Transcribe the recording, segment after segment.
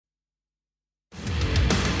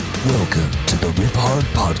Welcome to the Riff Hard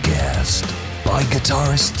Podcast by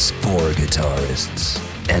guitarists for guitarists.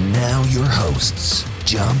 And now your hosts,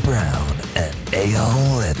 John Brown and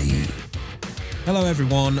Eyal Levy. Hello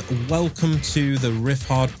everyone, welcome to the Riff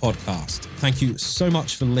Hard Podcast. Thank you so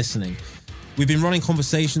much for listening. We've been running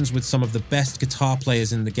conversations with some of the best guitar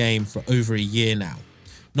players in the game for over a year now.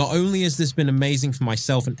 Not only has this been amazing for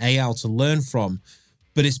myself and Eyal to learn from,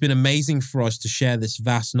 but it's been amazing for us to share this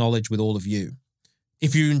vast knowledge with all of you.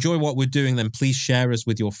 If you enjoy what we're doing, then please share us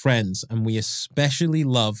with your friends, and we especially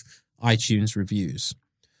love iTunes reviews.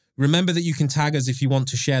 Remember that you can tag us if you want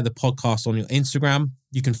to share the podcast on your Instagram.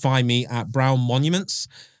 You can find me at Brown Monuments.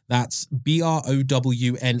 That's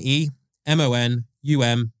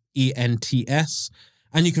BROWNEMONUMENTS.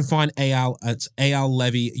 And you can find Eyal at Eyal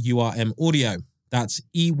Levy URM Audio. That's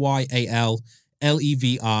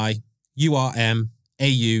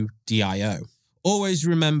EYALLEVIURMAUDIO. Always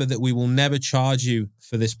remember that we will never charge you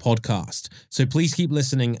for this podcast, so please keep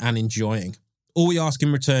listening and enjoying. All we ask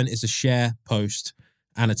in return is a share, post,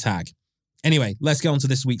 and a tag. Anyway, let's get on to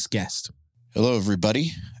this week's guest. Hello,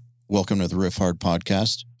 everybody. Welcome to the Riff Hard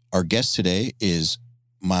Podcast. Our guest today is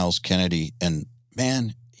Myles Kennedy, and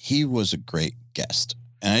man, he was a great guest.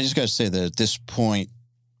 And I just got to say that at this point,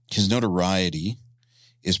 his notoriety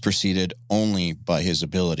is preceded only by his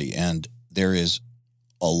ability, and there is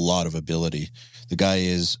a lot of ability. The guy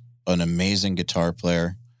is an amazing guitar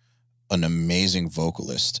player, an amazing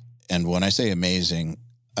vocalist. And when I say amazing,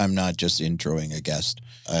 I'm not just introing a guest.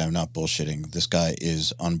 I am not bullshitting. This guy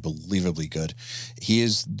is unbelievably good. He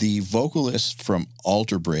is the vocalist from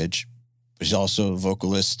Alter Bridge. He's also a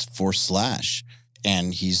vocalist for Slash.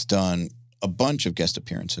 And he's done a bunch of guest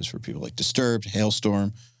appearances for people like Disturbed,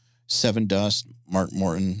 Hailstorm, Seven Dust, Mark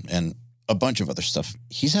Morton, and a bunch of other stuff.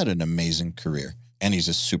 He's had an amazing career, and he's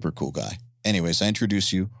a super cool guy. Anyways, I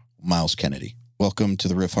introduce you, Myles Kennedy. Welcome to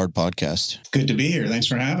the Riff Hard Podcast. Good to be here. Thanks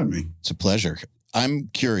for having me. It's a pleasure. I'm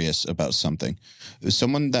curious about something. As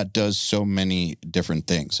someone that does so many different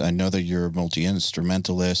things, I know that you're a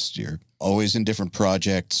multi-instrumentalist. You're always in different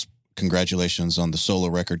projects. Congratulations on the solo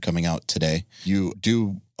record coming out today. You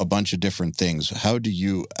do a bunch of different things. How do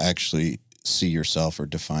you actually see yourself or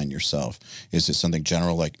define yourself? Is it something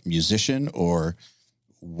general like musician, or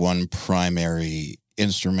one primary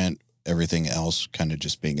instrument, everything else kind of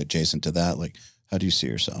just being adjacent to that? Like, how do you see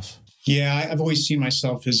yourself? Yeah, I've always seen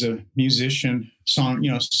myself as a musician,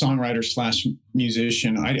 songwriter slash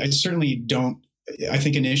musician. I certainly don't. I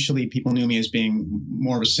think initially people knew me as being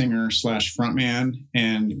more of a singer slash frontman.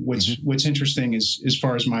 And what's interesting is, as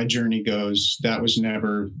far as my journey goes, that was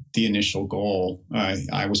never the initial goal.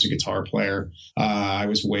 I was a guitar player. I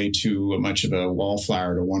was way too much of a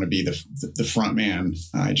wallflower to want to be the frontman.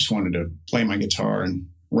 I just wanted to play my guitar and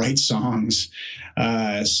write songs.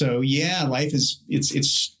 So yeah, life is,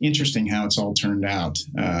 it's interesting how it's all turned out.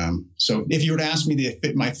 So if you were to ask me,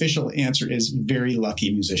 my official answer is very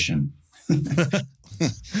lucky musician.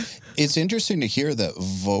 It's interesting to hear that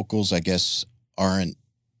vocals, I guess, aren't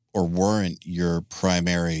or weren't your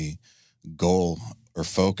primary goal or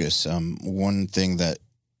focus. One thing that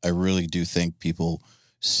I really do think people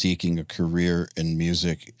seeking a career in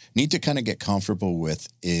music need to kind of get comfortable with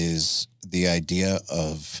is the idea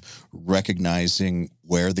of recognizing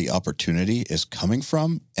where the opportunity is coming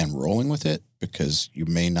from and rolling with it, because you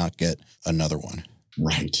may not get another one.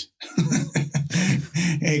 Right.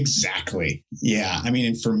 Exactly. Yeah. I mean,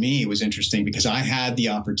 and for me, it was interesting because I had the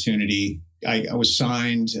opportunity. I was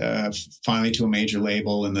signed finally to a major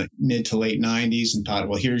label in the mid to late 90s and thought,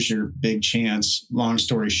 well, here's your big chance. Long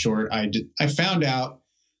story short, I found out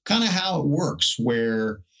kind of how it works,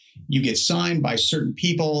 where you get signed by certain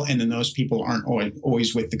people and then those people aren't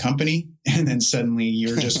always with the company. And then suddenly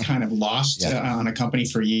you're just kind of lost on a company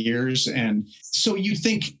for years. And so you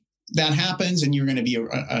think that happens and you're going to be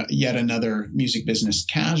yet another music business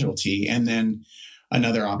casualty. And then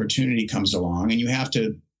another opportunity comes along and you have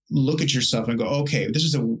to look at yourself and go, okay, this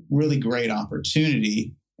is a really great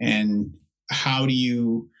opportunity. And how do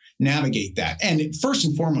you navigate that? And first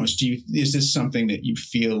and foremost, is this something that you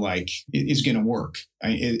feel like is going to work?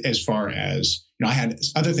 As far as, I had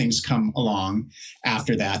other things come along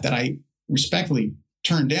after that I respectfully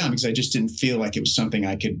turned down because I just didn't feel like it was something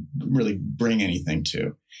I could really bring anything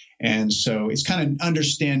to. And so it's kind of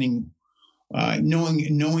understanding,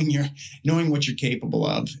 knowing what you're capable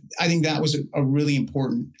of. I think that was a really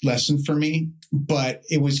important lesson for me. But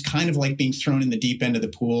it was kind of like being thrown in the deep end of the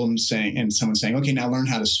pool and someone saying, "Okay, now learn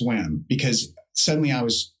how to swim." Because suddenly I'm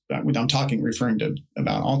referring to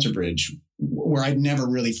about Alter Bridge, where I'd never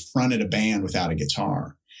really fronted a band without a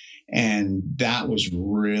guitar. And that was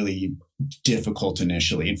really difficult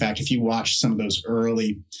initially. In fact, if you watch some of those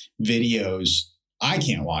early videos, I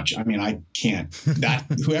can't watch. I mean, I can't. That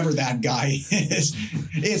whoever that guy is,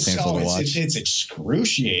 it's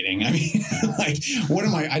excruciating. I mean, like, what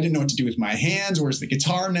am I didn't know what to do with my hands. Where's the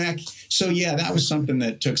guitar neck? So yeah, that was something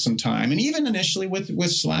that took some time. And even initially with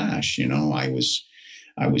Slash, you know, I was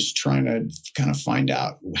trying to kind of find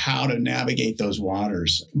out how to navigate those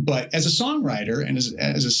waters. But as a songwriter and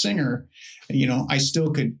as a singer, you know, I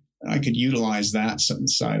could utilize that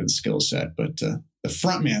side of the skill set. But the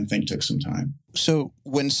frontman thing took some time. So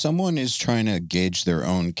when someone is trying to gauge their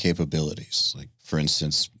own capabilities, like for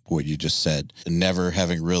instance, what you just said, never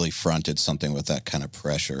having really fronted something with that kind of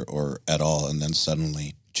pressure or at all, and then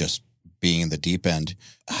suddenly just being in the deep end,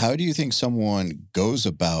 how do you think someone goes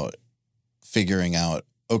about figuring out,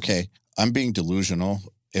 okay, I'm being delusional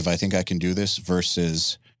if I think I can do this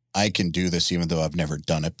versus I can do this even though I've never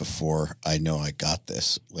done it before. I know I got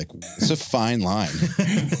this. Like, it's a fine line.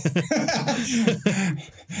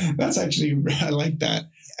 That's actually, I like that.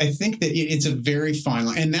 I think that it's a very fine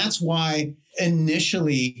line. And that's why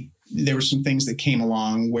initially there were some things that came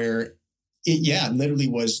along where it literally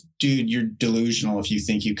was, dude, you're delusional if you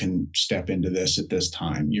think you can step into this at this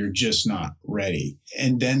time. You're just not ready.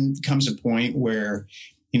 And then comes a point where,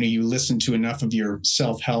 you know, you listen to enough of your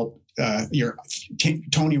self-help, your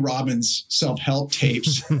Tony Robbins self-help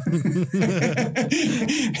tapes. And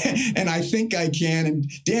I think I can, and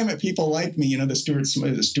damn it, people like me, you know, the Stuart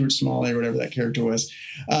Smalley or whatever that character was.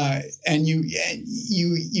 And you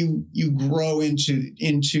grow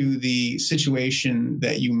into the situation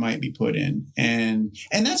that you might be put in. And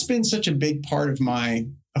that's been such a big part of my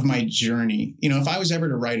journey. You know, if I was ever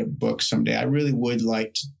to write a book someday, I really would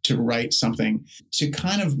like to write something to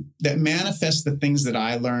kind of that manifests the things that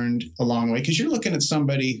I learned along the way. Because you're looking at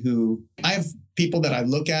somebody who, I have people that I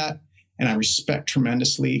look at and I respect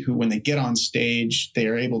tremendously, who when they get on stage, they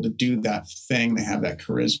are able to do that thing. They have that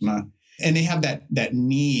charisma and they have that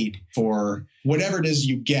need for whatever it is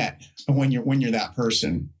you get when you're that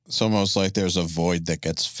person. It's almost like there's a void that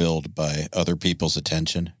gets filled by other people's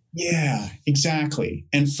attention. Yeah, exactly.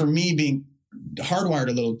 And for me, being hardwired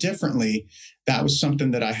a little differently, that was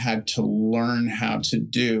something that I had to learn how to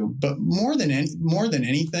do. But more than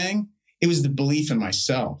anything, it was the belief in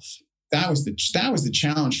myself. That was the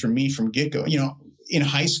challenge for me from get-go. You know, in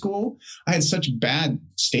high school, I had such bad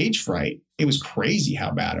stage fright. It was crazy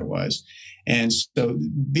how bad it was. And so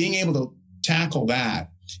being able to tackle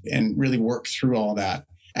that and really work through all that,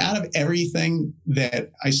 out of everything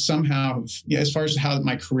that I somehow, as far as how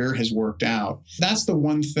my career has worked out, that's the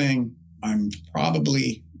one thing I'm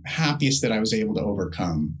probably happiest that I was able to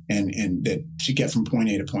overcome and that to get from point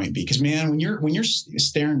A to point B. Because man, when you're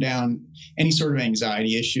staring down any sort of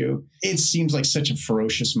anxiety issue, it seems like such a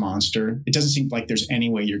ferocious monster. It doesn't seem like there's any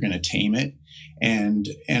way you're going to tame it. And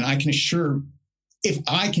I can assure, if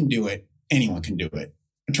I can do it, anyone can do it.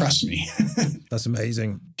 Trust me. That's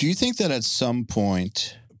amazing. Do you think that at some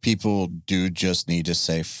point people do just need to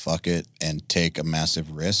say fuck it and take a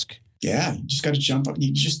massive risk? Yeah, you just got to jump up.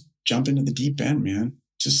 You just jump into the deep end, man.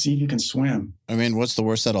 Just see if you can swim. I mean, what's the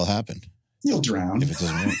worst that'll happen? You'll drown. If it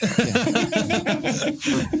doesn't work.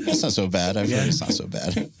 Yeah. It's not so bad. I've heard it's not so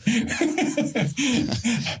bad.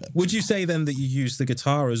 Would you say then that you use the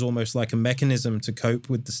guitar as almost like a mechanism to cope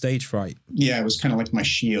with the stage fright? Yeah, it was kind of like my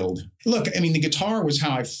shield. Look, I mean, the guitar was how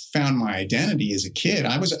I found my identity as a kid.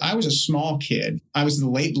 I was a small kid. I was the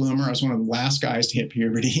late bloomer. I was one of the last guys to hit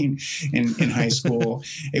puberty in high school.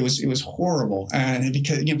 It was horrible. And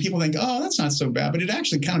because, you know, people think, oh, that's not so bad, but it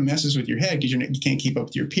actually kind of messes with your head because you can't keep up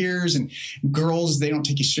with your peers, and girls, they don't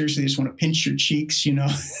take you seriously. They just want to pinch your cheeks, you know,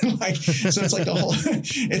 like, so it's like a whole,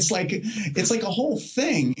 it's like a whole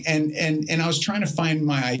thing. And I was trying to find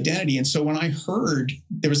my identity. And so when I heard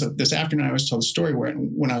there was this afternoon, I always tell the story where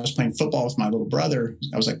when I was playing football with my little brother,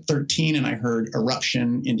 I was like 13 and I heard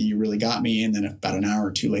Eruption into You Really Got Me. And then about an hour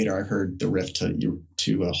or two later, I heard the riff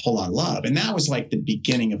to A Whole Lot of Love. And that was like the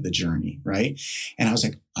beginning of the journey. Right. And I was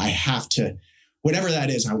like, I have to, whatever that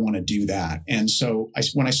is, I want to do that. And so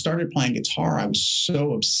when I started playing guitar, I was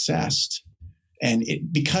so obsessed. And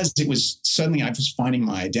because it was suddenly I was finding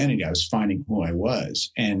my identity. I was finding who I was,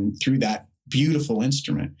 and through that beautiful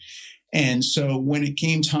instrument. And so when it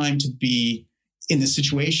came time to be in the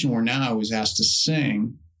situation where now I was asked to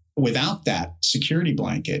sing without that security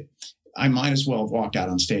blanket, I might as well have walked out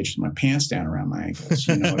on stage with my pants down around my ankles.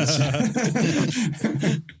 You know,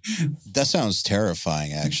 that sounds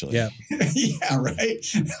terrifying, actually. Yeah. Yeah, right.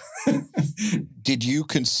 Did you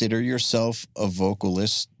consider yourself a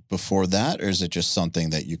vocalist before that, or is it just something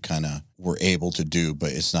that you kind of were able to do,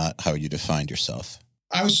 but it's not how you defined yourself?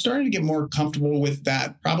 I was starting to get more comfortable with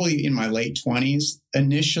that probably in my late 20s.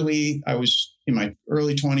 Initially, I was in my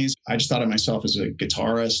early 20s. I just thought of myself as a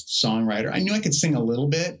guitarist, songwriter. I knew I could sing a little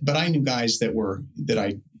bit, but I knew guys that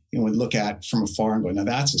I would look at from afar and go, now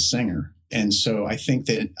that's a singer. And so I think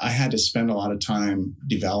that I had to spend a lot of time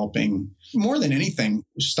developing, more than anything,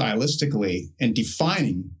 stylistically and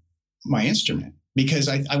defining my instrument. Because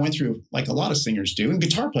I went through, like a lot of singers do, and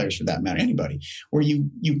guitar players for that matter, anybody, where you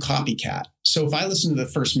copycat. So if I listen to the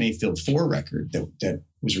first Mayfield 4 record that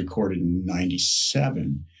was recorded in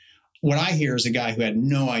 97, what I hear is a guy who had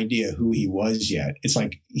no idea who he was yet. It's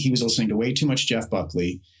like he was listening to way too much Jeff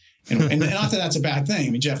Buckley. And not that that's a bad thing. I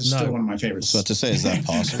mean, Jeff is still one of my favorites. I was about to say, is that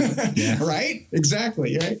possible? Yeah. Right?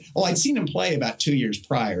 Exactly. Right. Well, I'd seen him play about 2 years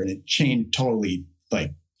prior, and it changed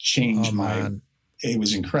my... It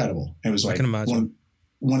was incredible. It was like one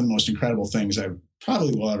of the most incredible things I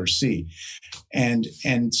probably will ever see. And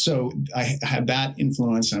so I had that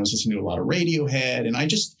influence, and I was listening to a lot of Radiohead, and I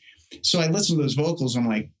listened to those vocals. I'm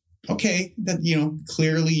like, okay, that,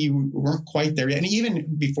 clearly you weren't quite there yet. And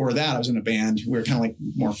even before that, I was in a band who were kind of like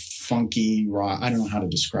more funky rock. I don't know how to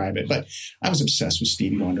describe it, but I was obsessed with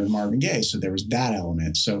Stevie Wonder and Marvin Gaye. So there was that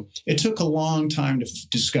element. So it took a long time to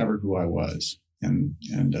discover who I was. And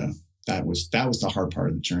that was the hard part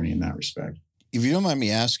of the journey in that respect. If you don't mind me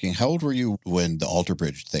asking, how old were you when the Alter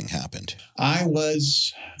Bridge thing happened? I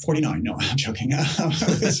was 49. No, I'm joking. I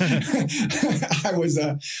was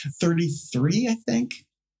 33, I think,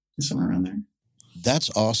 somewhere around there. That's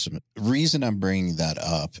awesome. The reason I'm bringing that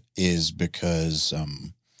up is because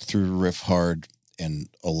through Riff Hard and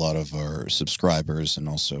a lot of our subscribers and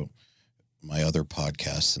also my other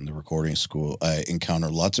podcasts in the recording school, I encounter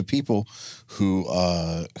lots of people who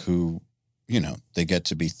they get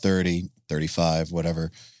to be 30, 35,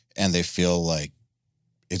 whatever, and they feel like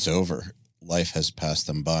it's over. Life has passed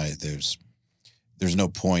them by. There's no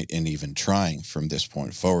point in even trying from this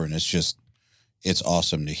point forward. And it's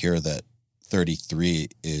awesome to hear that 33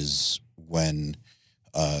 is when,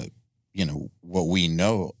 what we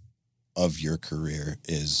know of your career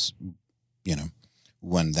is,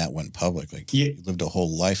 when that went public. Like, you lived a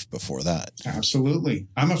whole life before that. Absolutely.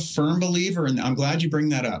 I'm a firm believer, and I'm glad you bring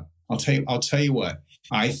that up. I'll tell you what.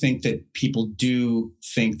 I think that people do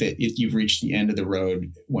think that if you've reached the end of the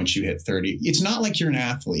road once you hit 30, it's not like you're an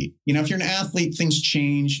athlete. If you're an athlete, things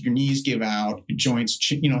change, your knees give out, your joints,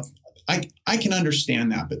 I can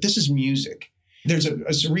understand that, but this is music. There's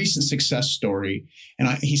a recent success story, and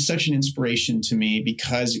he's such an inspiration to me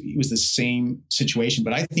because it was the same situation,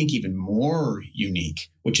 but I think even more unique,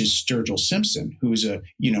 which is Sturgill Simpson, who's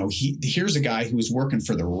here's a guy who was working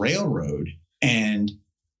for the railroad, and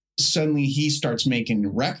suddenly he starts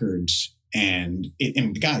making records, and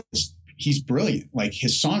the guy, he's brilliant. Like,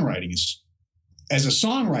 his songwriting is, as a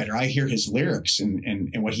songwriter, I hear his lyrics and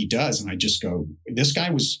what he does, and I just go, this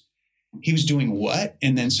guy he was doing what?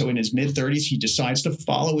 And then so in his mid-30s, he decides to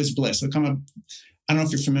follow his bliss. Look, I don't know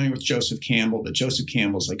if you're familiar with Joseph Campbell, but Joseph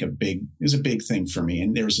Campbell's like a big thing for me.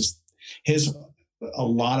 And there was a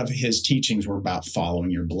lot of his teachings were about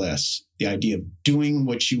following your bliss, the idea of doing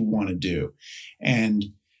what you want to do. And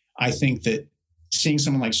I think that seeing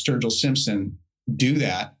someone like Sturgill Simpson do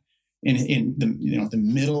that in the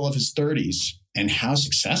middle of his 30s, and how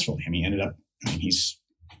successful he ended up. He's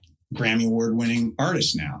Grammy Award-winning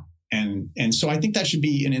artist now. And so I think that should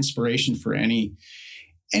be an inspiration for any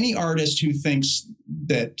artist who thinks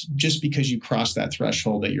that just because you cross that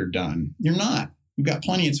threshold that you're done. You're not. You've got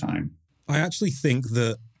plenty of time. I actually think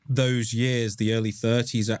that those years, the early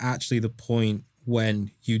 30s, are actually the point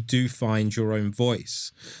when you do find your own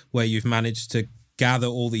voice, where you've managed to gather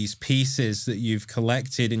all these pieces that you've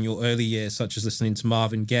collected in your early years, such as listening to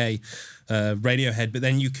Marvin Gaye, Radiohead, but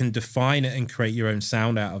then you can define it and create your own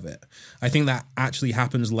sound out of it. I think that actually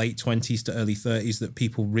happens late 20s to early 30s, that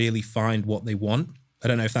people really find what they want. I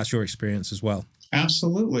don't know if that's your experience as well.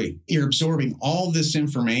 Absolutely. You're absorbing all this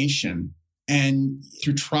information, and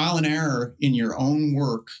through trial and error in your own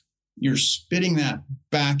work, you're spitting that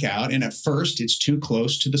back out. And at first, it's too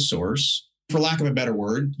close to the source. For lack of a better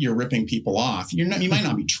word, you're ripping people off. You might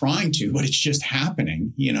not be trying to, but it's just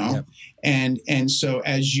happening, Yep. And so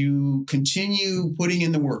as you continue putting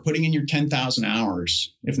in the work, putting in your 10,000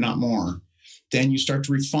 hours, if not more, then you start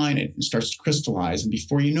to refine it. It starts to crystallize. And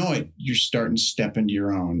before you know it, you're starting to step into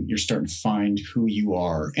your own. You're starting to find who you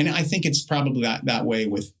are. And I think it's probably that way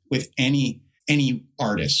with any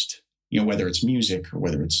artist, whether it's music or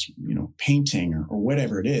whether it's, painting or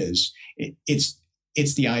whatever it is.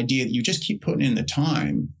 It's the idea that you just keep putting in the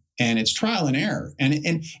time, and it's trial and error. And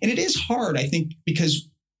it is hard, I think, because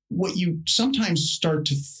what you sometimes start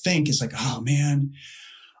to think is like, oh man,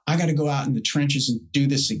 I got to go out in the trenches and do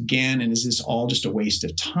this again. And is this all just a waste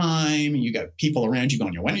of time? And you got people around you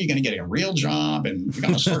going, when are you going to get a real job? And you're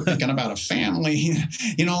going to start thinking about a family,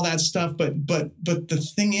 all that stuff. But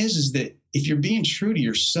the thing is that if you're being true to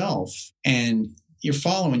yourself and you're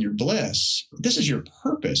following your bliss, this is your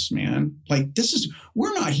purpose, man. Like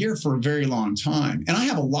we're not here for a very long time. And I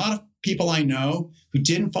have a lot of people I know who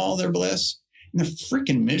didn't follow their bliss and they're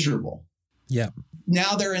freaking miserable. Yeah.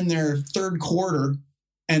 Now they're in their third quarter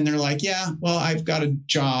and they're like, yeah, well, I've got a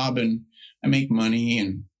job and I make money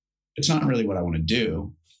and it's not really what I want to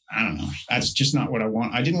do. I don't know. That's just not what I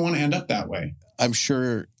want. I didn't want to end up that way. I'm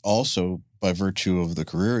sure also by virtue of the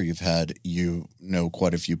career you've had,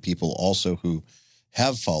 quite a few people also who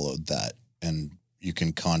have followed that, and you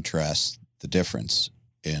can contrast the difference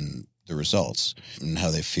in the results and how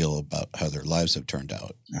they feel about how their lives have turned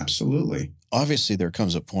out. Absolutely. Obviously, there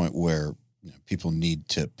comes a point where people need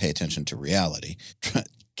to pay attention to reality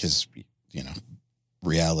because,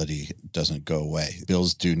 reality doesn't go away.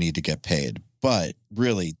 Bills do need to get paid. But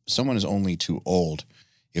really, someone is only too old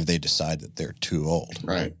if they decide that they're too old,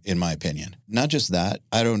 right? In my opinion. Not just that,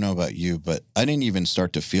 I don't know about you, but I didn't even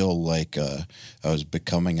start to feel like I was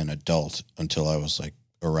becoming an adult until I was like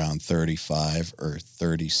around 35 or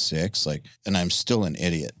 36. And I'm still an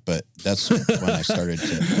idiot, but that's when I started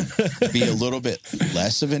to be a little bit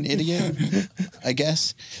less of an idiot, I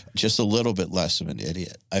guess. Just a little bit less of an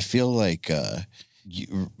idiot. I feel like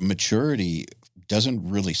maturity doesn't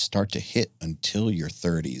really start to hit until your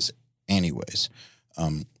 30s anyways.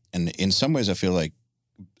 And in some ways, I feel like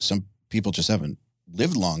some people just haven't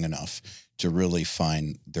lived long enough to really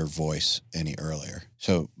find their voice any earlier.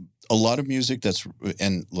 So a lot of music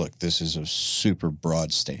and look, this is a super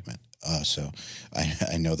broad statement. So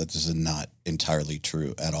I know that this is not entirely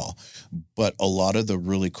true at all. But a lot of the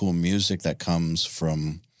really cool music that comes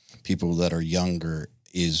from people that are younger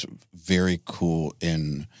is very cool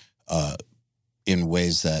in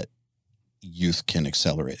ways that youth can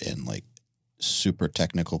accelerate in, like super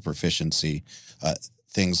technical proficiency,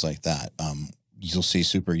 things like that. You'll see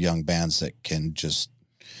super young bands that can just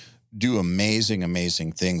do amazing,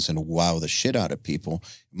 amazing things and wow the shit out of people.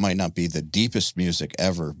 It might not be the deepest music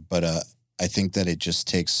ever, but I think that it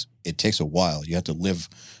takes a while. You have to live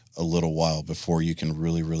a little while before you can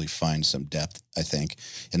really, really find some depth, I think.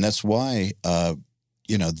 And that's why,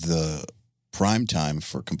 the prime time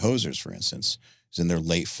for composers, for instance, is in their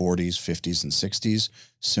late 40s, 50s, and 60s.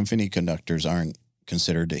 Symphony conductors aren't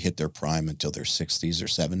considered to hit their prime until their 60s or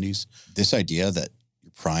 70s. This idea that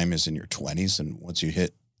your prime is in your 20s and once you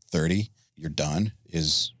hit 30, you're done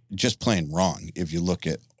is just plain wrong if you look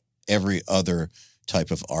at every other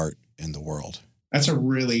type of art in the world. That's a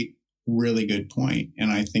really, really good point.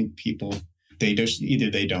 And I think people, they just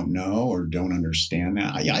either they don't know or don't understand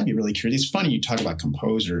that. I'd be really curious. It's funny you talk about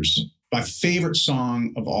composers. My favorite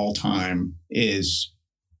song of all time is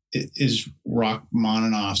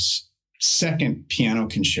Rachmaninoff's second piano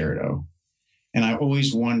concerto. And I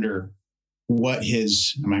always wonder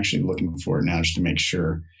I'm actually looking for it now just to make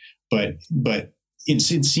sure, but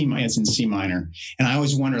it's in C minor. And I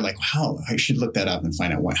always wonder how I should look that up and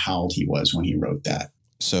find out how old he was when he wrote that.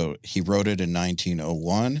 So he wrote it in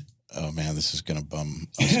 1901. Oh man, this is gonna bum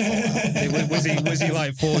us all out. Was he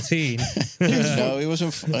like 14? No, he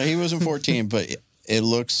wasn't 14, but it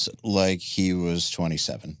looks like he was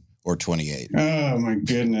 27 or 28. Oh my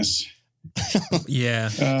goodness.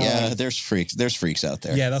 Yeah. Yeah, there's freaks out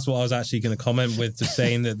there. Yeah, that's what I was actually going to comment with, just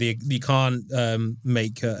saying that you can't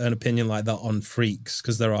make an opinion like that on freaks,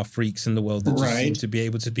 because there are freaks in the world that just seem to be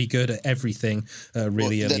able to be good at everything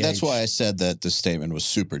really early That's age. why I said that the statement was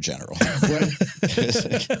super general.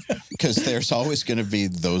 Because there's always going to be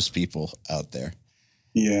those people out there.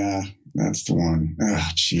 Yeah, that's the one. Oh,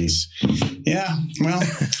 jeez. Yeah, well,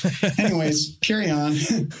 anyways, carry on.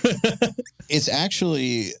 It's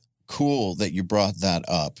actually cool that you brought that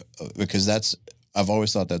up, because I've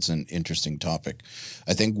always thought that's an interesting topic.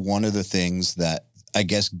 I think one of the things that I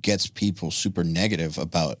guess gets people super negative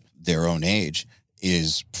about their own age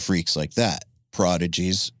is freaks like that,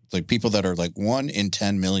 prodigies, like people that are like 1 in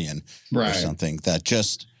 10 million or something, that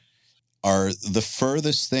just are the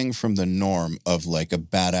furthest thing from the norm of like a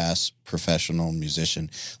badass professional musician.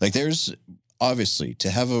 Like there's obviously,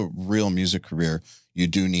 to have a real music career, you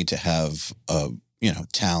do need to have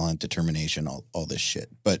talent, determination, all this shit.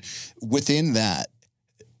 But within that,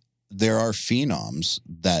 there are phenoms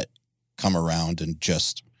that come around and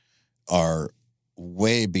just are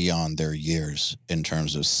way beyond their years in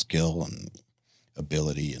terms of skill and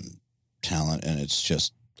ability and talent. And it's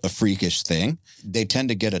just a freakish thing. They tend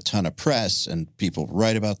to get a ton of press and people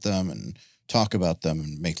write about them and talk about them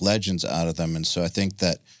and make legends out of them. And so I think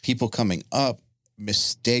that people coming up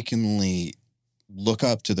mistakenly look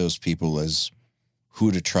up to those people as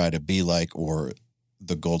who to try to be like, or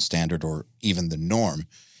the gold standard, or even the norm.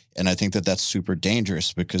 And I think that that's super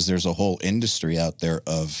dangerous, because there's a whole industry out there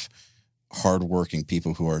of hardworking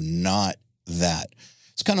people who are not that.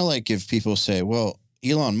 It's kind of like if people say, well,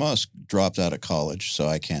 Elon Musk dropped out of college, so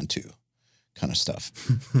I can too, kind of stuff.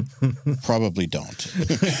 Probably don't.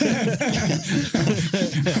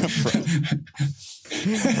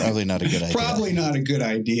 Probably not a good idea. Probably not a good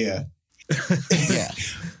idea. Yeah.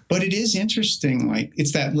 But it is interesting. Like,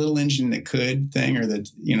 it's that little engine that could thing, or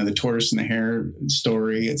the tortoise and the hare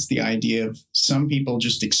story. It's the idea of some people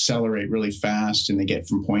just accelerate really fast and they get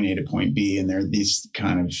from point A to point B, and they're these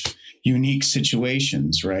kind of unique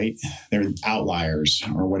situations, right? They're outliers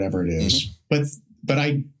or whatever it is.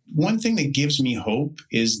 Mm-hmm. One thing that gives me hope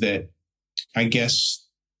is that, I guess,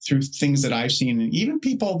 through things that I've seen, and even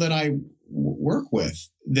people that I work with,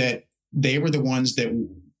 that they were the ones that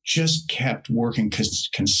just kept working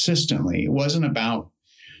consistently. It wasn't about,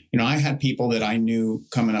 I had people that I knew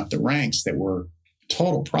coming up the ranks that were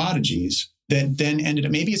total prodigies that then ended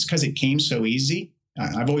up, maybe it's because it came so easy.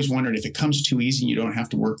 I've always wondered, if it comes too easy and you don't have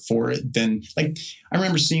to work for it, then, like, I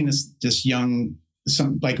remember seeing this young,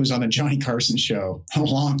 it was on the Johnny Carson show.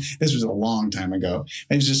 This was a long time ago.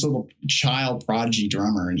 He was this little child prodigy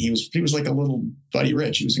drummer, and he was like a little Buddy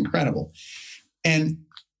Rich. He was incredible. And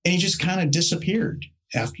he just kind of disappeared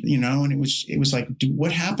after, and it was like,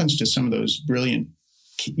 what happens to some of those brilliant,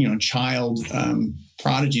 child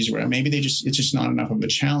prodigies, where maybe it's just not enough of a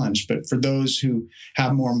challenge. But for those who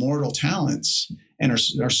have more mortal talents and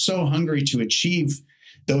are so hungry to achieve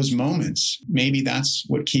those moments, maybe that's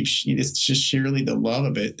what keeps, it's just sheerly the love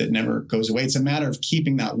of it that never goes away. It's a matter of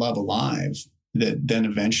keeping that love alive, that then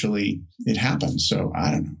eventually it happens. So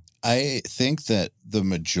I don't know. I think that the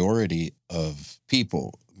majority of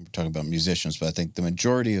people, we're talking about musicians, but I think the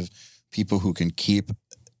majority of people who can keep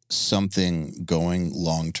something going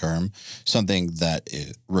long term, something that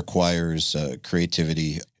requires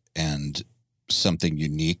creativity and something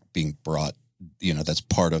unique being brought, that's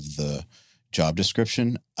part of the job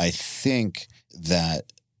description. I think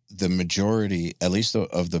that the majority, at least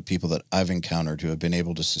of the people that I've encountered who have been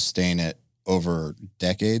able to sustain it over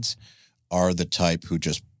decades, are the type who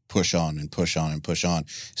just push on and push on and push on.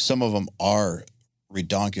 Some of them are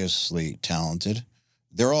redonkulously talented.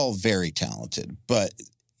 They're all very talented, but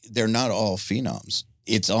they're not all phenoms.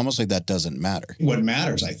 It's almost like that doesn't matter. What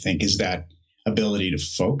matters, I think, is that ability to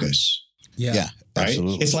focus. Yeah, right?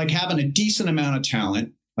 Absolutely. It's like having a decent amount of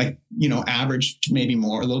talent, like, average, maybe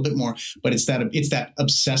more, a little bit more, but it's that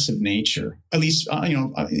obsessive nature. At least,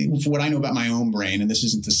 what I know about my own brain, and this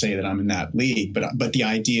isn't to say that I'm in that league, but the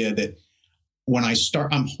idea that when I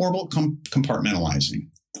start, I'm horrible at compartmentalizing,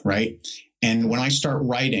 right? And when I start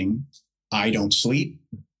writing, I don't sleep.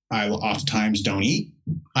 I oftentimes don't eat.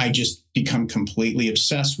 I just become completely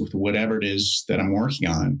obsessed with whatever it is that I'm working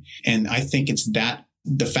on. And I think it's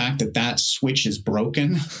the fact that switch is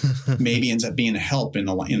broken maybe ends up being a help in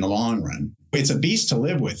the long run. It's a beast to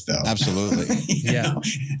live with, though. Absolutely. Yeah.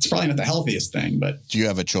 It's probably not the healthiest thing, but. Do you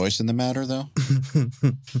have a choice in the matter, though?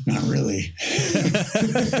 Not really.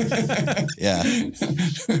 Yeah.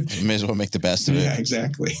 You may as well make the best of it. Yeah,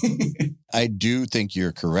 exactly. I do think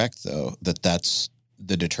you're correct, though, that's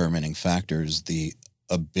the determining factor, is the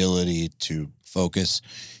ability to focus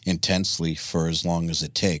intensely for as long as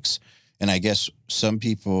it takes. And I guess some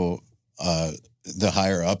people, the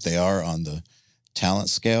higher up they are on the talent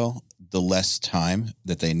scale, the less time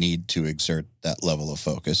that they need to exert that level of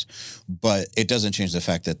focus. But it doesn't change the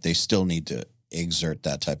fact that they still need to exert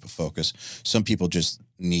that type of focus. Some people just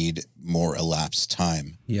need more elapsed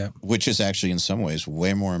time, which is actually in some ways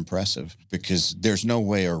way more impressive, because there's no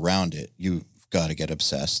way around it. You've got to get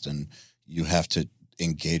obsessed, and you have to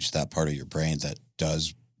engage that part of your brain that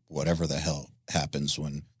does whatever the hell happens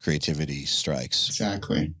when creativity strikes.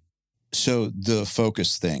 Exactly. So the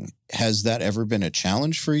focus thing, has that ever been a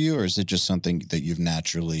challenge for you, or is it just something that you've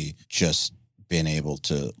naturally just been able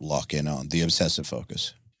to lock in on, the obsessive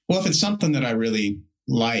focus? Well, if it's something that I really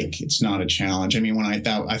like, it's not a challenge. I mean,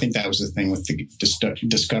 I think that was the thing with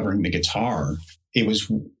discovering the guitar. It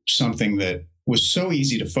was something that was so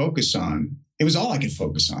easy to focus on. It was all I could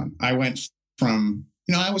focus on. I went from,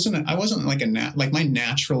 I wasn't like like my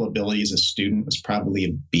natural ability as a student was probably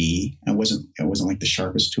a B. I wasn't like the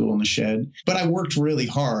sharpest tool in the shed, but I worked really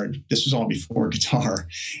hard. This was all before guitar.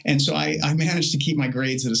 And so I managed to keep my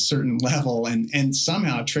grades at a certain level and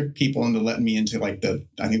somehow trick people into letting me into like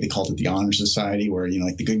I think they called it the honor society, where,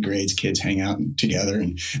 like the good grades kids hang out together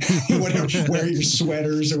and whatever, wear your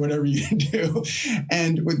sweaters or whatever you do.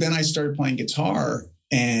 And then I started playing guitar,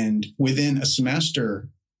 and within a semester,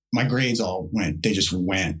 my grades they just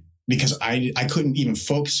went, because I couldn't even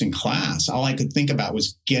focus in class. All I could think about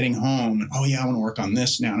was getting home. Oh yeah, I want to work on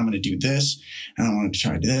this now, and I'm going to do this, and I want to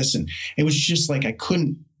try this. And it was just like I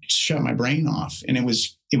couldn't shut my brain off. And it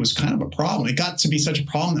was kind of a problem. It got to be such a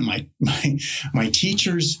problem that my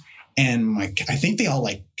teachers and I think they all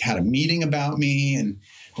like had a meeting about me and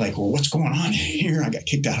like, well, what's going on here? I got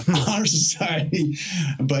kicked out of honor society.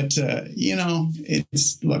 But,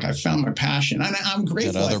 look, I found my passion, and I'm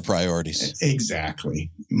grateful. Got other priorities. Exactly.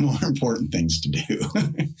 More important things to do.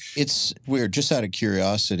 It's weird. Just out of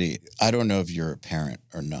curiosity, I don't know if you're a parent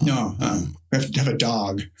or not. No, I have a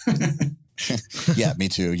dog. Yeah, me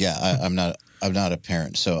too. Yeah, I'm not a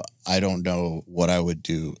parent, so I don't know what I would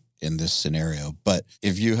do in this scenario. But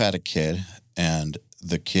if you had a kid and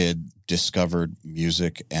the kid discovered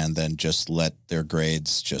music and then just let their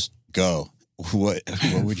grades just go, what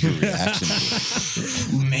would your reaction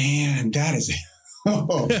be? Man, that's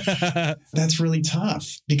really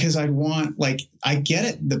tough, because I get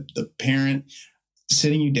it, the parent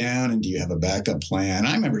sitting you down and do you have a backup plan?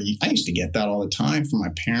 I remember I used to get that all the time from my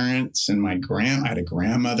parents and I had a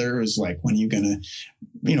grandmother who was like, when are you going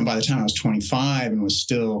to, by the time I was 25 and was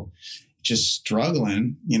still just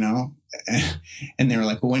struggling, and they were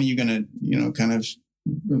like, well, when are you going to, kind of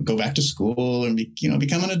go back to school and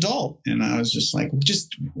become an adult? And I was just like,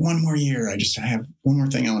 just one more year. I have one more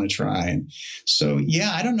thing I want to try. And so,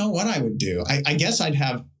 yeah, I don't know what I would do. I guess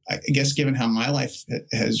given how my life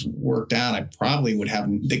has worked out, I probably would have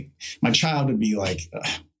my child would be like,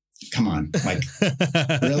 come on, like,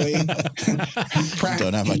 really?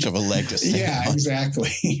 Don't have much of a leg to stand Yeah, on.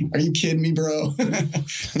 Exactly. Are you kidding me, bro?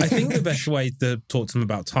 I think the best way to talk to them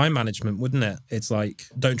about time management, wouldn't it? It's like,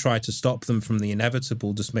 don't try to stop them from the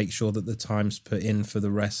inevitable. Just make sure that the time's put in for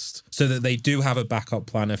the rest so that they do have a backup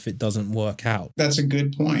plan if it doesn't work out. That's a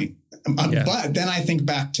good point. Yeah. But then I think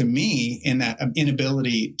back to me in that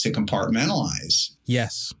inability to compartmentalize.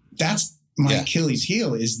 Yes. That's my Achilles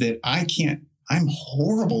heel, is that I'm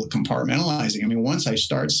horrible at compartmentalizing. I mean, once I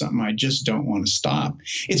start something, I just don't want to stop.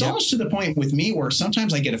 It's almost to the point with me where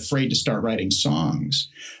sometimes I get afraid to start writing songs,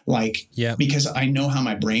 because I know how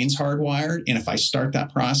my brain's hardwired. And if I start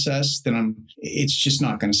that process, then it's just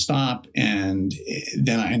not going to stop. And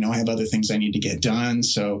then I know I have other things I need to get done.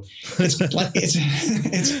 So it's like,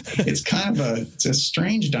 it's kind of it's a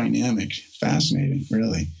strange dynamic. Fascinating,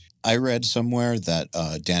 really. I read somewhere that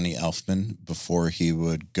Danny Elfman, before he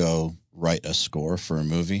would go write a score for a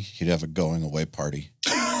movie, he'd have a going away party.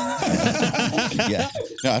 Yeah,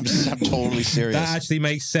 no, I'm totally serious. That actually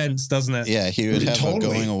makes sense, doesn't it? Yeah, he would have a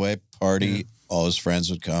going away party. Yeah. All his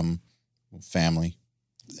friends would come, family,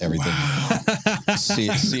 everything. Wow.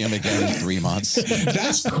 See him again in 3 months.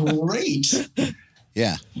 That's great.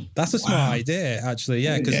 Yeah. That's a smart idea, actually.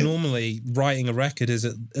 Yeah, because normally writing a record is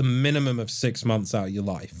a minimum of 6 months out of your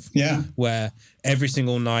life. Yeah. Where every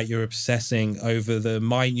single night you're obsessing over the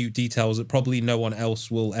minute details that probably no one else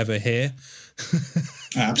will ever hear.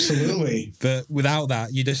 Absolutely. But without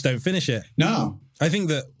that, you just don't finish it. No. I think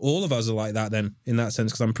that all of us are like that then, in that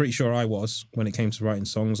sense, because I'm pretty sure I was when it came to writing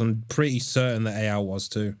songs. I'm pretty certain that AL was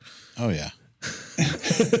too. Oh, yeah.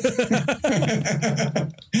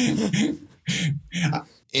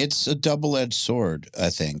 It's a double-edged sword, I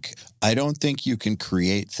think. I don't think you can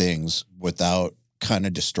create things without kind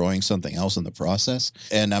of destroying something else in the process.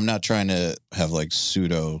 And I'm not trying to have like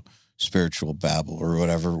pseudo spiritual babble or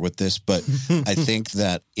whatever with this, but I think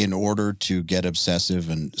that in order to get obsessive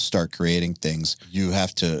and start creating things, you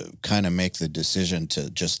have to kind of make the decision to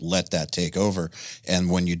just let that take over. And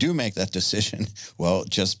when you do make that decision, well,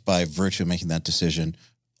 just by virtue of making that decision,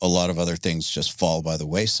 a lot of other things just fall by the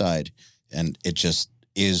wayside, and it just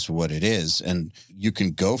is what it is. And you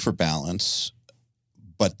can go for balance,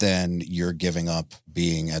 but then you're giving up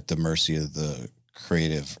being at the mercy of the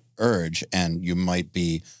creative urge, and you might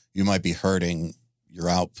be hurting your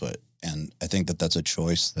output. And I think that that's a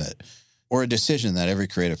choice or a decision that every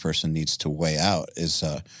creative person needs to weigh out is,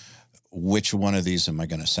 which one of these am I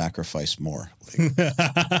going to sacrifice more?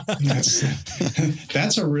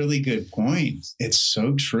 That's a really good point. It's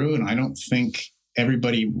so true. And I don't think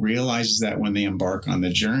everybody realizes that when they embark on the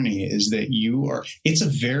journey, is that it's a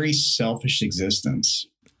very selfish existence.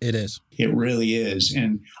 It is. It really is.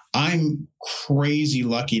 And I'm crazy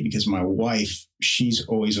lucky because my wife, she's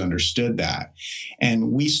always understood that.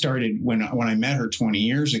 And we started when I met her 20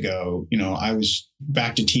 years ago, I was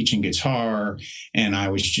back to teaching guitar, and I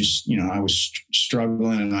was just, I was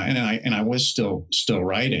struggling, and I was still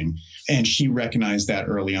writing. And she recognized that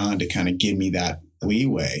early on to kind of give me that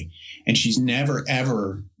leeway. And she's never,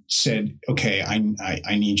 ever said, okay, I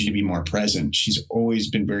need you to be more present. She's always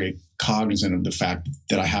been very cognizant of the fact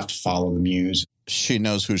that I have to follow the muse. She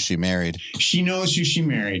knows who she married. She knows who she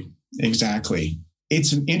married. Exactly.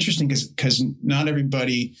 It's interesting because not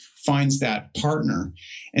everybody finds that partner.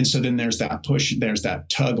 And so then there's that push, there's that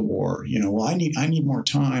tug of war, well, I need more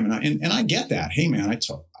time. And I get that. Hey man,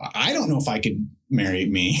 I don't know if I could marry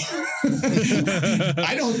me.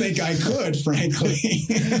 I don't think I could, frankly,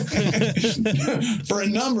 for a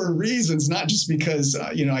number of reasons, not just because,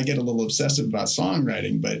 I get a little obsessive about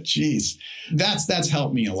songwriting, but geez, that's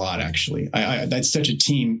helped me a lot, actually. That's such a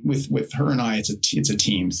team with her and I, it's a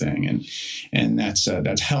team thing. And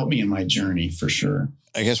that's helped me in my journey for sure.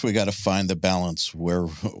 I guess we got to find the balance where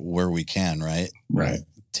we can, right? Right.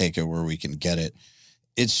 Take it where we can get it.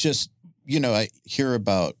 It's just, I hear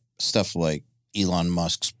about stuff like Elon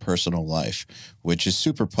Musk's personal life, which is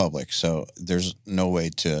super public. So there's no way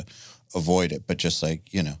to avoid it. But just like,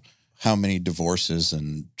 how many divorces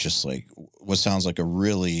and just like what sounds like a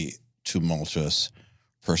really tumultuous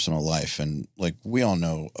personal life. And like we all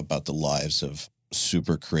know about the lives of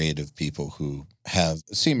super creative people who have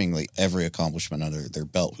seemingly every accomplishment under their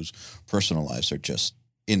belt, whose personal lives are just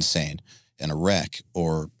insane and a wreck,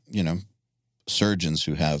 or, surgeons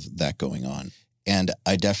who have that going on. And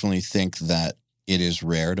I definitely think that it is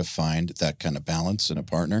rare to find that kind of balance in a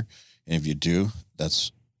partner. And if you do,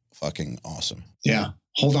 that's fucking awesome. Yeah.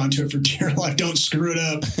 Hold on to it for dear life. Don't screw it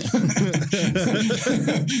up.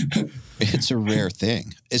 It's a rare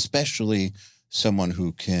thing, especially someone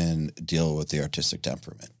who can deal with the artistic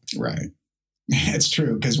temperament. Right. It's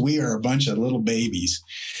true, because we are a bunch of little babies,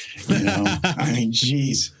 I mean,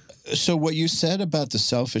 geez. So what you said about the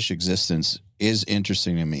selfish existence is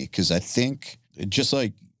interesting to me, because I think just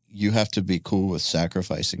like you have to be cool with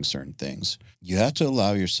sacrificing certain things, you have to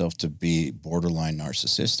allow yourself to be borderline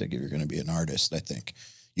narcissistic if you're going to be an artist. I think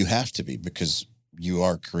you have to be, because you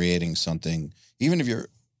are creating something, even if you're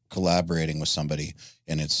collaborating with somebody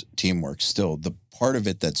and it's teamwork, still the part of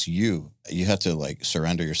it that's you have to like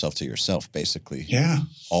surrender yourself to yourself, basically. Yeah.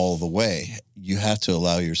 All the way. You have to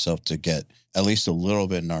allow yourself to get at least a little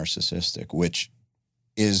bit narcissistic, which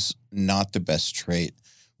is not the best trait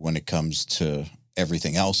when it comes to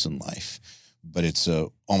everything else in life, but it's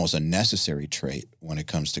almost a necessary trait when it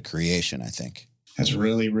comes to creation, I think. That's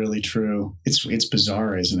really, really true. It's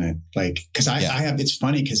bizarre, isn't it? Like, because it's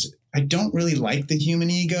funny because I don't really like the human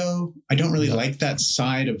ego. I don't really like that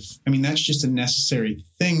side of, that's just a necessary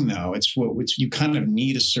thing though. It's you kind of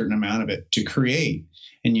need a certain amount of it to create.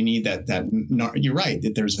 And you need that you're right,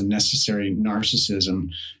 that there's a necessary narcissism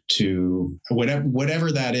to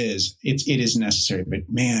whatever that is. It is necessary, but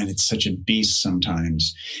man, it's such a beast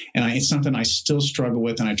sometimes. And it's something I still struggle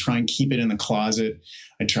with, and I try and keep it in the closet.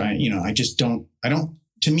 I try,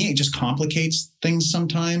 to me, it just complicates things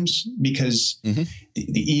sometimes, because the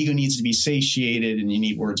ego needs to be satiated, and you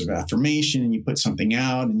need words of affirmation, and you put something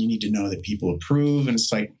out and you need to know that people approve. And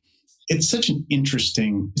it's like, it's such an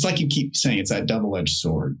interesting, it's like you keep saying, it's that double-edged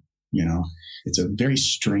sword, it's a very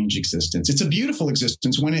strange existence. It's a beautiful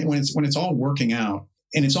existence when it's all working out,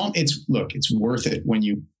 and it's worth it when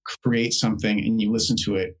you create something and you listen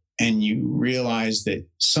to it and you realize that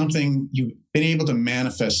you've been able to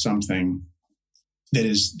manifest something that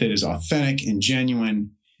is authentic and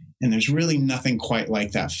genuine. And there's really nothing quite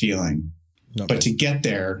like that feeling. No. But to get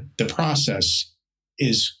there, the process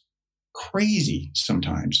is crazy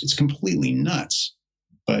sometimes. It's completely nuts,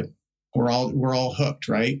 but we're all hooked,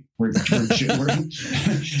 right? We're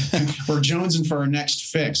jonesing for our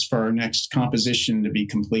next fix, for our next composition to be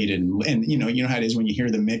completed. And you know how it is when you hear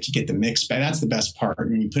the mix, you get the mix back. That's the best part.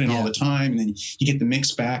 When you put in all the time and then you get the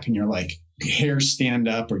mix back and you're like, hairs stand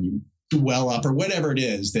up or you well up or whatever it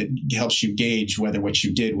is that helps you gauge whether what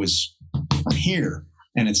you did was from here.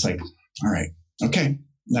 And it's like, all right, okay.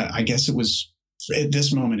 I guess it was, at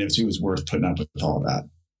this moment, it was worth putting up with all that.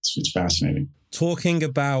 It's fascinating. Talking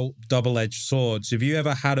about double-edged swords, have you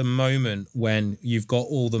ever had a moment when you've got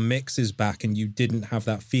all the mixes back and you didn't have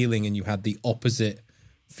that feeling and you had the opposite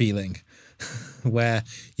feeling where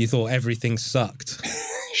you thought everything sucked?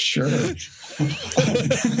 Sure.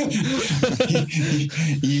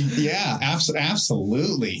 Yeah,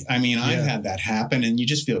 absolutely. I've had that happen, and you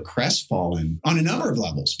just feel crestfallen on a number of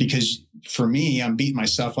levels, because for me, I'm beating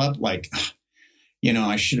myself up like,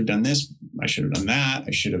 I should have done this. I should have done that.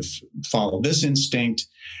 I should have followed this instinct.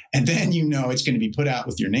 And then, it's going to be put out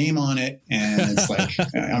with your name on it. And it's like,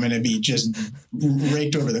 I'm going to be just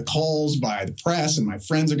raked over the coals by the press, and my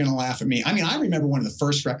friends are going to laugh at me. I mean, I remember one of the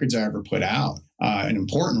first records I ever put out, an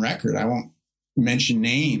important record. I won't mention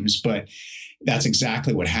names, but that's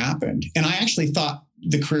exactly what happened. And I actually thought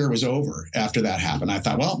the career was over after that happened. I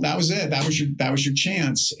thought, well, that was it. That was your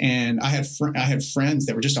chance. And I had friends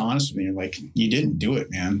that were just honest with me. Like, you didn't do it,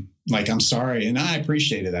 man. Like, I'm sorry. And I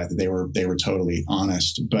appreciated that they were totally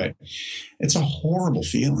honest, but it's a horrible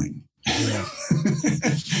feeling. Yeah.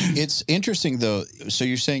 It's interesting though. So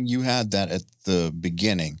you're saying you had that at the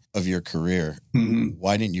beginning of your career. Mm-hmm.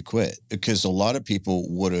 Why didn't you quit? Because a lot of people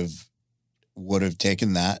would have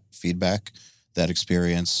taken that feedback, that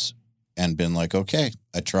experience, and been like, okay,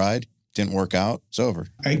 I tried, didn't work out, it's over.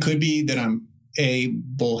 It could be that I'm A,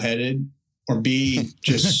 bullheaded, or B,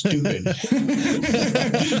 just stupid.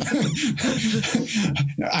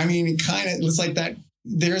 I mean, it's like that.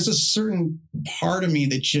 There's a certain part of me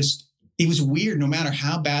that just, it was weird. No matter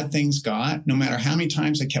how bad things got, no matter how many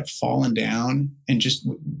times I kept falling down, and just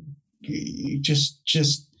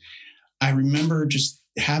I remember just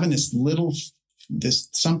having this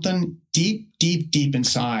something deep, deep, deep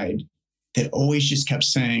inside that always just kept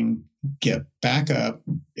saying, get back up.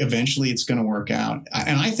 Eventually it's going to work out.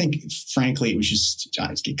 And I think, frankly, I was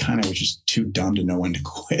just too dumb to know when to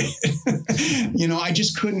quit.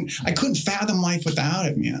 I couldn't fathom life without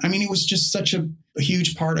it, man. I mean, it was just such a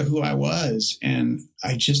huge part of who I was. And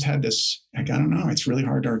I just had this, I don't know, it's really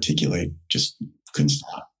hard to articulate. Just couldn't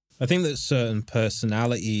stop. I think that certain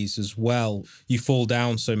personalities as well, you fall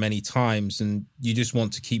down so many times and you just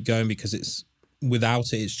want to keep going because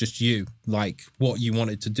without it, it's just you. Like, what you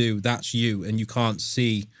wanted to do, that's you. And you can't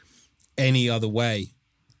see any other way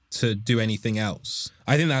to do anything else.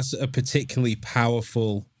 I think that's a particularly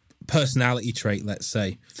powerful personality trait, let's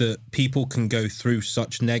say, that people can go through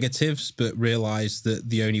such negatives, but realize that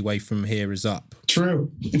the only way from here is up.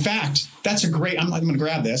 True. In fact, that's I'm going to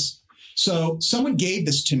grab this. So someone gave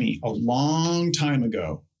this to me a long time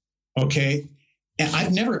ago. Okay. And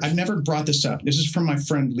I've never brought this up. This is from my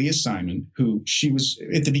friend Leah Simon, who she was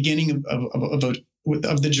at the beginning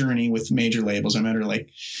of the journey with major labels. I met her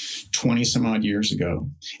like 20 some odd years ago.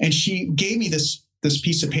 And she gave me this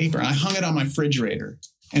piece of paper. I hung it on my refrigerator,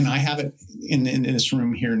 and I have it in this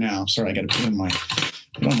room here now. Sorry, I got to put on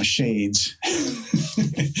my shades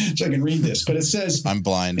so I can read this. But it says, I'm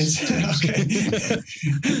blind.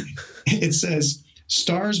 It says,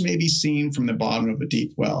 stars may be seen from the bottom of a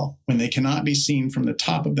deep well when they cannot be seen from the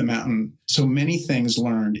top of the mountain. So many things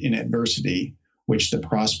learned in adversity, which the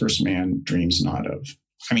prosperous man dreams not of.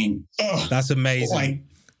 I mean, that's amazing. Like,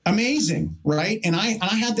 amazing, right? And I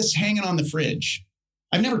had this hanging on the fridge.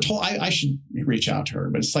 I've never told, I should reach out to her,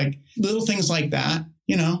 but it's like little things like that.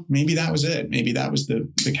 Maybe that was it. Maybe that was the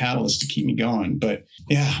catalyst to keep me going. But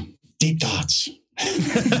yeah, deep thoughts.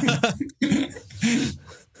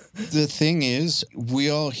 The thing is, we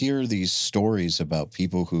all hear these stories about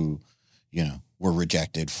people who, were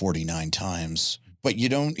rejected 49 times, but you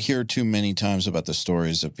don't hear too many times about the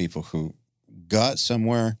stories of people who got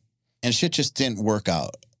somewhere and shit just didn't work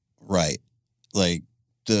out right. Like,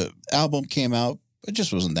 the album came out, it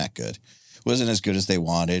just wasn't that good. It wasn't as good as they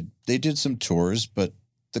wanted. They did some tours, but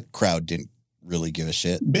the crowd didn't really give a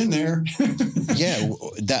shit. Been there. Yeah,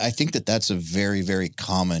 I think that's a very, very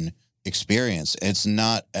common experience. It's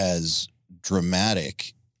not as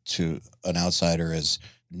dramatic to an outsider as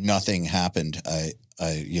nothing happened. I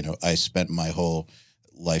spent my whole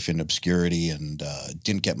life in obscurity and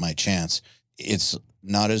didn't get my chance. It's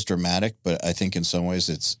not as dramatic, but I think in some ways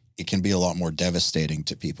it can be a lot more devastating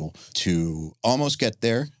to people to almost get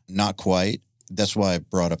there, not quite. That's why I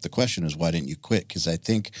brought up the question is, why didn't you quit? Because I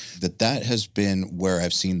think that has been where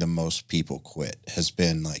I've seen the most people quit, has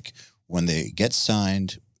been like when they get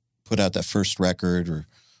signed, put out that first record or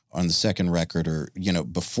on the second record, or,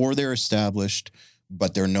 before they're established,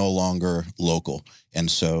 but they're no longer local. And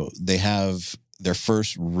so they have their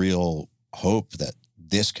first real hope that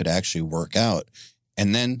this could actually work out.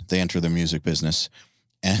 And then they enter the music business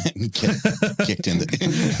and get kicked in the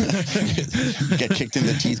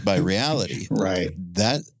teeth by reality. Right.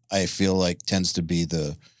 That, I feel like, tends to be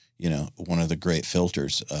one of the great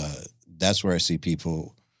filters. That's where I see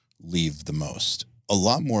people leave the most. A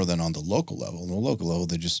lot more than on the local level. On the local level,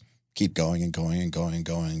 they just keep going and going and going and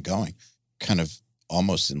going and going. Kind of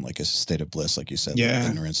almost in like a state of bliss, like you said. Yeah.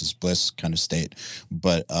 Like ignorance is bliss kind of state.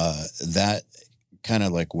 But that kind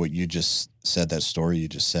of like what you just said, that story you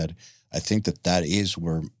just said, I think that is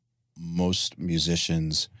where most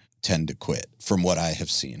musicians tend to quit from what I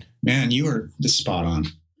have seen. Man, you are just spot on.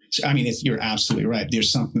 I mean, you're absolutely right.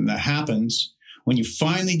 There's something that happens when you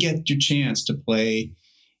finally get your chance to play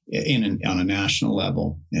on a national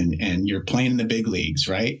level and you're playing in the big leagues,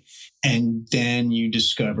 right? And then you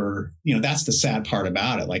discover, that's the sad part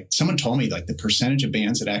about it. Like someone told me, like the percentage of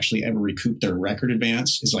bands that actually ever recoup their record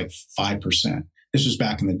advance is like 5%. This was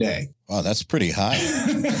back in the day. Wow, that's pretty high.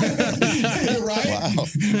 You're right. Wow.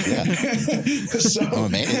 Yeah. So I'm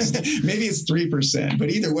amazed. Maybe it's 3%, but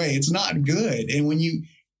either way, it's not good. And when you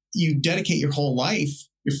dedicate your whole life,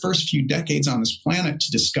 your first few decades on this planet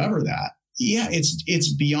to discover that, yeah,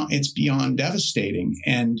 it's beyond devastating.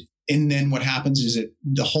 And then what happens is that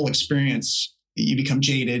the whole experience, you become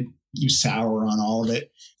jaded, you sour on all of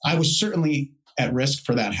it. I was certainly at risk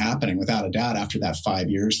for that happening, without a doubt, after that 5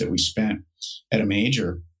 years that we spent at a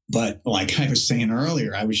major. But like I was saying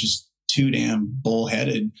earlier, I was just too damn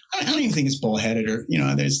bullheaded. I don't even think it's bullheaded, or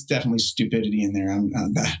there's definitely stupidity in there.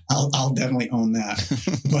 I'll definitely own that.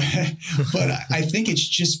 but I think it's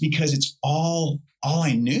just because it's all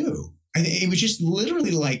I knew. It was just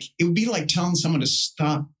literally like, it would be like telling someone to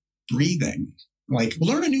stop breathing, like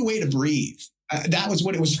learn a new way to breathe. That was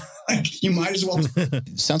what it was like. You might as well.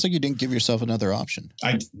 Sounds like you didn't give yourself another option.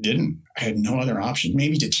 I didn't. I had no other option.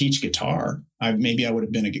 Maybe to teach guitar. Maybe I would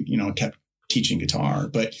have been kept teaching guitar.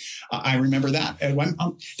 But I remember that.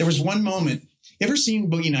 There was one moment. You ever seen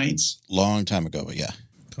Boogie Nights? Long time ago, but yeah.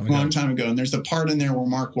 Long time ago. And there's the part in there where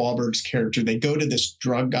Mark Wahlberg's character, they go to this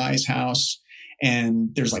drug guy's house.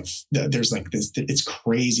 And there's like this, it's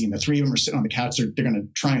crazy. And the three of them are sitting on the couch. They're going to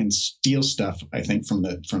try and steal stuff, I think, from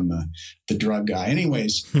the drug guy.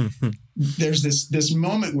 Anyways, there's this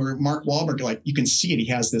moment where Mark Wahlberg, like you can see it. He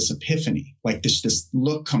has this epiphany, like this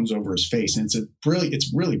look comes over his face. And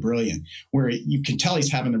it's really brilliant, where you can tell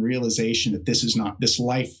he's having the realization that this is not, this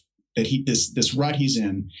life that this rut he's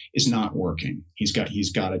in is not working. He's got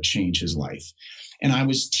to change his life. And I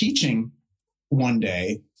was teaching one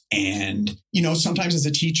day. And, sometimes as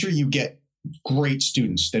a teacher, you get great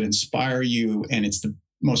students that inspire you. And it's the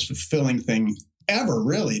most fulfilling thing ever,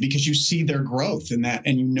 really, because you see their growth in that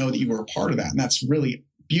and you know that you were a part of that. And that's really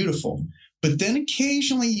beautiful. But then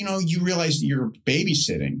occasionally, you realize you're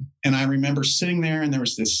babysitting. And I remember sitting there and there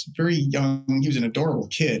was this very young, he was an adorable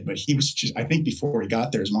kid, but he was just, I think before he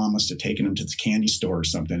got there, his mom must have taken him to the candy store or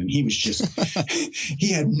something. And he was just,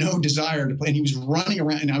 he had no desire to play. And he was running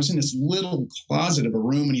around, and I was in this little closet of a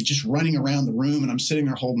room and he's just running around the room and I'm sitting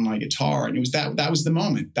there holding my guitar. And it was that was the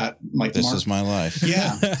moment that like, this is my life.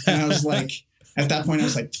 Yeah. And I was like, at that point I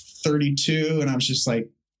was like 32 and I was just like,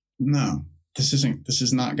 no. This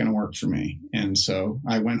is not going to work for me. And so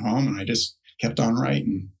I went home and I just kept on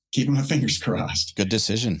writing, keeping my fingers crossed. Good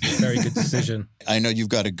decision. Very good decision. I know you've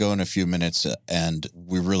got to go in a few minutes and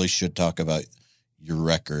we really should talk about your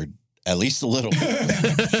record, at least a little.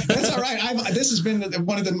 That's all right. This has been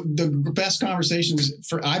one of the best conversations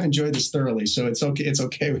I've enjoyed this thoroughly. So it's okay. It's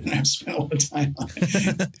okay. We don't have to spend all the time on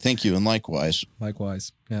it. Thank you. And likewise.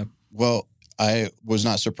 Likewise. Yeah. Well, I was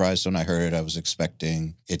not surprised when I heard it. I was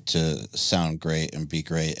expecting it to sound great and be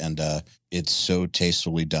great. And it's so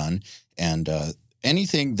tastefully done. And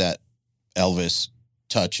anything that Elvis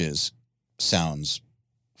touches sounds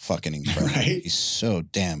fucking incredible. Right? He's so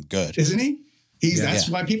damn good. Isn't he? That's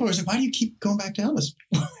why people are like, why do you keep going back to Elvis?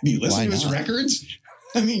 Have you listened to his records?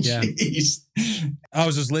 I mean, jeez. I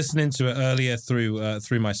was just listening to it earlier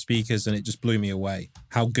through my speakers, and it just blew me away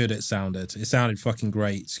how good it sounded. It sounded fucking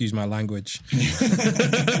great. Excuse my language.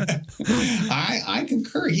 I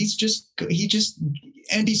concur. He just,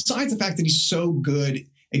 and besides the fact that he's so good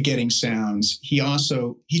at getting sounds, he's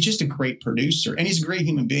just a great producer, and he's a great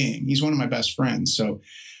human being. He's one of my best friends. So,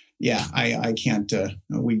 yeah, I can't.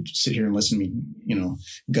 We sit here and listen to me,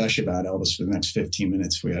 gush about Elvis for the next 15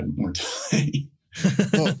 minutes if we had more time.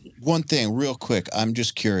 Well, one thing real quick, I'm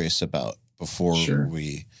just curious about before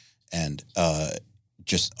we end,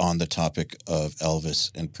 just on the topic of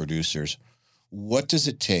Elvis and producers, what does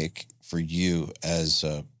it take for you as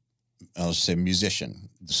I'll say musician?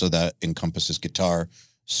 So that encompasses guitar,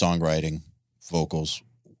 songwriting, vocals,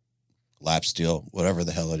 lap steel, whatever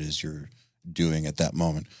the hell it is you're doing at that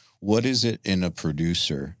moment. What is it in a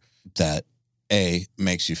producer that A,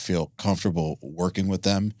 makes you feel comfortable working with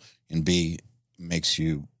them, and B, makes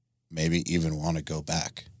you maybe even want to go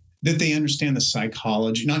back? That they understand the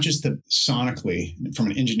psychology, not just the sonically from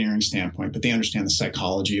an engineering standpoint, but they understand the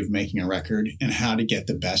psychology of making a record and how to get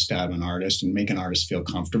the best out of an artist and make an artist feel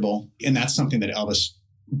comfortable. And that's something that Elvis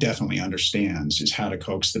definitely understands, is how to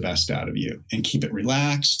coax the best out of you and keep it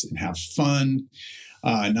relaxed and have fun,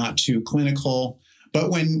 not too clinical. But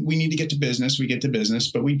when we need to get to business, we get to business,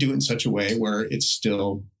 but we do it in such a way where it's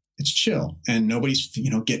still it's chill and nobody's,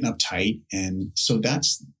 getting uptight. And so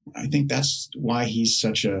I think that's why he's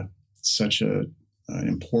such an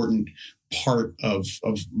important part of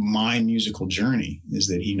my musical journey, is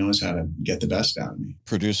that he knows how to get the best out of me.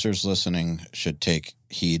 Producers listening should take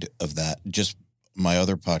heed of that. Just my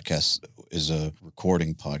other podcast is a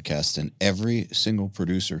recording podcast, and every single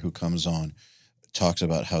producer who comes on talks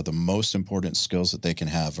about how the most important skills that they can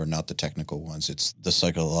have are not the technical ones. It's the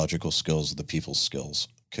psychological skills, the people skills.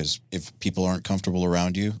 Because if people aren't comfortable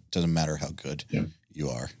around you, it doesn't matter how good you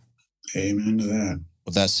are. Amen to that.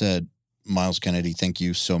 With that said, Myles Kennedy, thank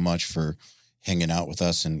you so much for hanging out with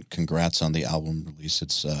us, and congrats on the album release.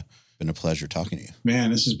 It's been a pleasure talking to you.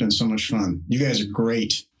 Man, this has been so much fun. You guys are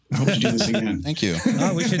great. I hope to do this again. Thank you.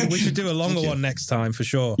 Oh, we should do a longer one next time for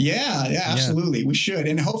sure. Yeah, absolutely. We should.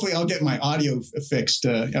 And hopefully I'll get my audio fixed.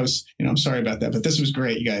 I'm sorry about that, but this was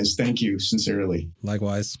great, you guys. Thank you sincerely.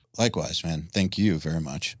 Likewise, man. Thank you very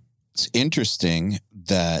much. It's interesting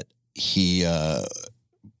that he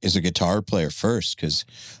is a guitar player first, because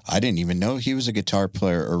I didn't even know he was a guitar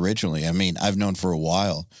player originally. I mean, I've known for a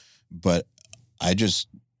while, but I just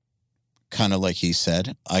kind of, like he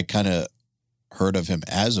said, I kind of heard of him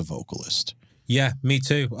as a vocalist. Yeah, me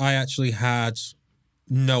too. I actually had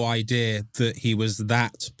no idea that he was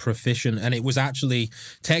that proficient, and it was actually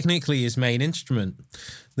technically his main instrument.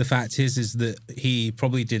 The fact is that he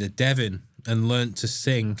probably did a Devon and learnt to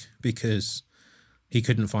sing because he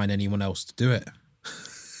couldn't find anyone else to do it.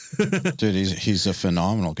 Dude, he's a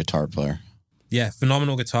phenomenal guitar player. Yeah,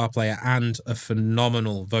 phenomenal guitar player and a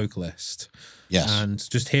phenomenal vocalist. Yes. And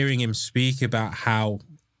just hearing him speak about how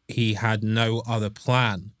he had no other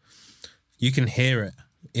plan, you can hear it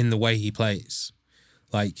in the way he plays.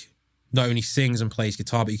 Like, not only sings and plays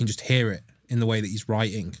guitar, but you can just hear it in the way that he's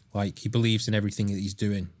writing. Like, he believes in everything that he's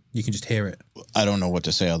doing. You can just hear it. I don't know what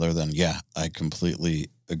to say other than, yeah, I completely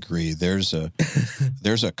agree. There's a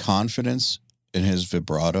confidence in his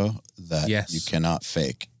vibrato that you cannot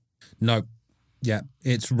fake. No. Yeah.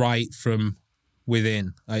 It's right from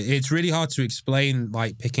within. It's really hard to explain,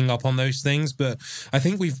 like, picking up on those things, but I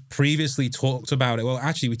think we've previously talked about it. Well,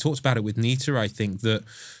 actually, we talked about it with Nita, I think, that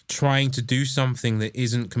trying to do something that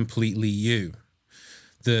isn't completely you,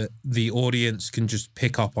 that the audience can just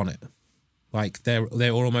pick up on it. Like,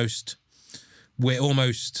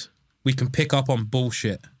 we can pick up on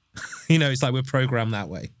bullshit. It's like we're programmed that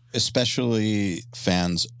way. Especially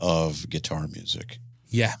fans of guitar music.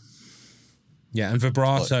 Yeah. Yeah, and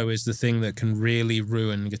vibrato is the thing that can really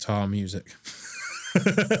ruin guitar music.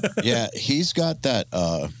 Yeah, he's got that,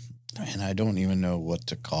 and I don't even know what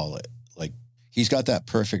to call it. Like, he's got that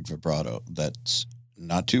perfect vibrato that's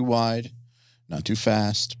not too wide, not too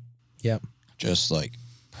fast. Yep. Just, like,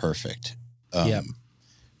 perfect. Yep.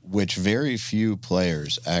 Which very few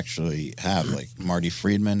players actually have. Like, Marty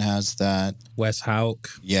Friedman has that. Wes Hauck.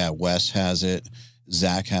 Yeah, Wes has it.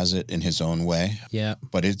 Zach has it in his own way. Yeah.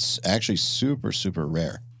 But it's actually super, super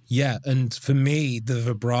rare. Yeah, and for me, the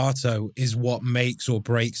vibrato is what makes or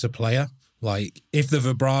breaks a player. Like, if the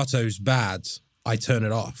vibrato's bad, I turn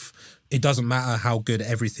it off. It doesn't matter how good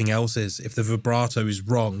everything else is. If the vibrato is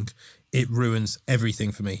wrong, it ruins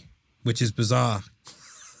everything for me, which is bizarre.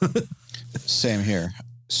 Same here.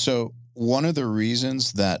 So one of the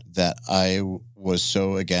reasons that I was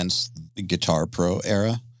so against the Guitar Pro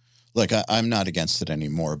era, like I'm not against it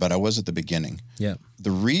anymore, but I was at the beginning. Yeah.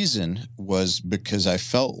 The reason was because I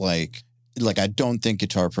felt like I don't think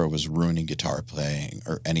Guitar Pro was ruining guitar playing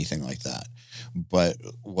or anything like that. But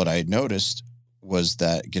what I noticed was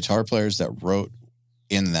that guitar players that wrote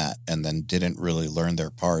in that and then didn't really learn their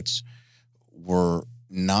parts were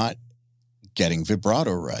not getting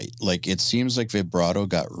vibrato right. Like, it seems like vibrato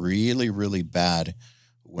got really, really bad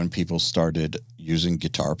when people started using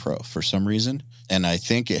Guitar Pro for some reason. And I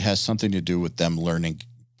think it has something to do with them learning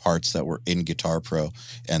parts that were in Guitar Pro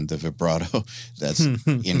and the vibrato that's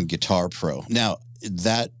in Guitar Pro. Now,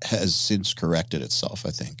 that has since corrected itself, I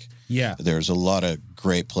think. Yeah. There's a lot of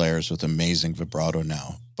great players with amazing vibrato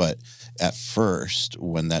now. But at first,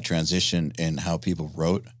 when that transition in how people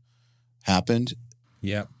wrote happened,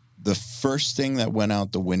 yeah, the first thing that went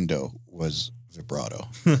out the window was vibrato.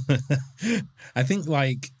 I think,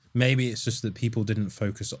 like, maybe it's just that people didn't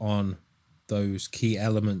focus on those key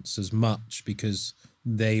elements as much because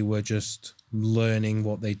they were just learning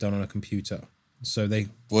what they'd done on a computer. So they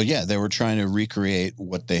were trying to recreate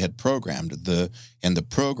what they had programmed. And the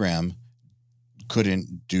program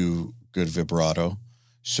couldn't do good vibrato.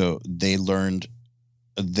 So they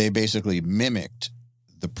basically mimicked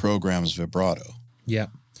the program's vibrato. Yeah.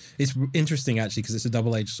 It's interesting, actually, because it's a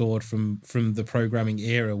double-edged sword. From the programming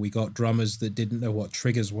era, we got drummers that didn't know what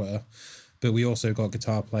triggers were, But we also got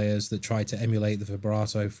guitar players that try to emulate the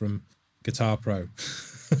vibrato from Guitar Pro.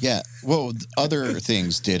 Yeah. Well, other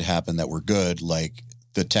things did happen that were good, like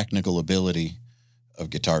the technical ability of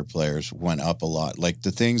guitar players went up a lot. Like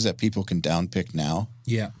the things that people can downpick now.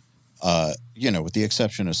 Yeah. With the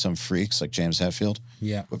exception of some freaks like James Hetfield.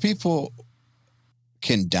 Yeah. What people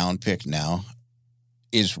can downpick now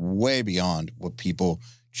is way beyond what people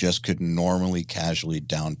just could normally casually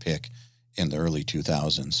downpick in the early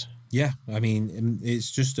 2000s. Yeah. I mean, it's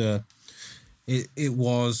just it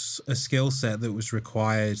was a skill set that was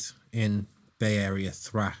required in Bay Area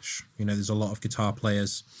thrash. There's a lot of guitar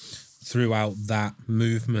players throughout that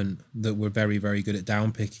movement that were very, very good at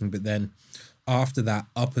downpicking. But then after that,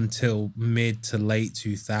 up until mid to late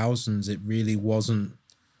 2000s, it really wasn't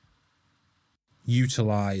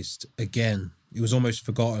utilized again. It was almost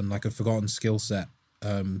forgotten, like a forgotten skill set.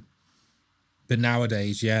 But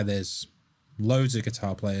nowadays, there's loads of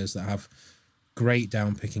guitar players that have great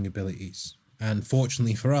downpicking abilities. And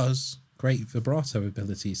fortunately for us, great vibrato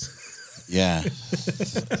abilities. Yeah.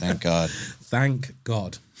 Thank God. Thank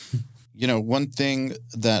God. One thing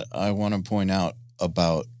that I want to point out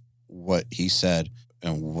about what he said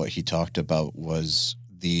and what he talked about was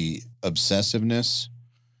the obsessiveness,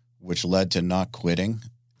 which led to not quitting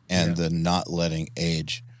and the not letting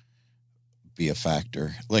age be a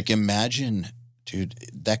factor. Like, imagine, dude,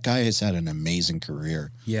 that guy has had an amazing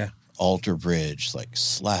career. Yeah. Alter Bridge, like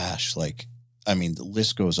Slash, the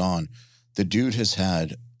list goes on. The dude has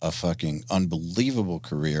had a fucking unbelievable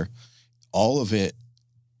career. All of it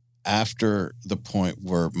after the point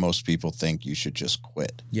where most people think you should just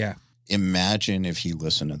quit. Yeah. Imagine if he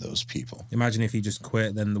listened to those people. Imagine if he just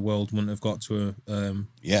quit, then the world wouldn't have got to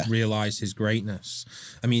realize his greatness.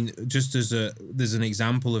 I mean, just there's an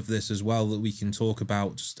example of this as well that we can talk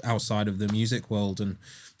about just outside of the music world. And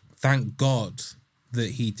thank God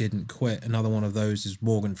that he didn't quit. Another one of those is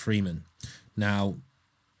Morgan Freeman. Now,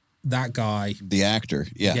 that guy, the actor,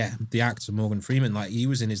 the actor Morgan Freeman, like he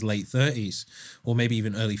was in his late 30s or maybe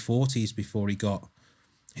even early 40s before he got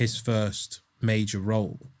his first major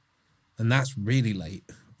role. And that's really late.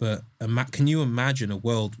 But can you imagine a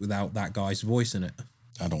world without that guy's voice in it?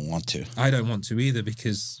 I don't want to. I don't want to either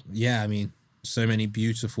because, so many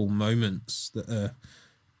beautiful moments that are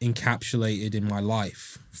encapsulated in my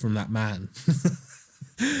life from that man.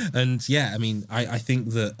 And I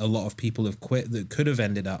think that a lot of people have quit that could have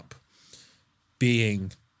ended up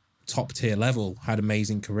being top tier level, had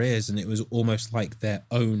amazing careers, and it was almost like their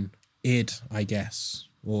own id, I guess,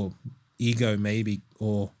 or ego maybe,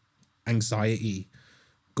 or anxiety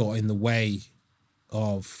got in the way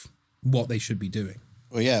of what they should be doing.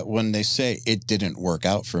 Well, yeah, when they say it didn't work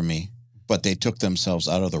out for me, but they took themselves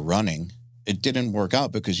out of the running, it didn't work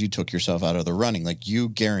out because you took yourself out of the running. Like, you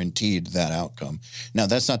guaranteed that outcome. Now,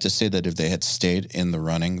 that's not to say that if they had stayed in the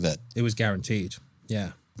running that... It was guaranteed,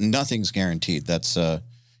 yeah. Nothing's guaranteed. That's,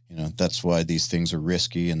 that's why these things are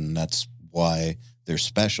risky, and that's why they're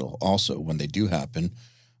special also when they do happen.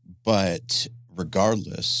 But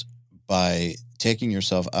regardless, by taking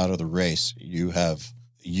yourself out of the race, you have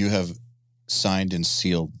signed and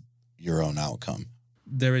sealed your own outcome.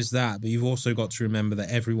 There is that, but you've also got to remember that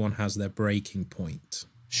everyone has their breaking point.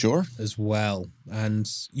 Sure. As well. And,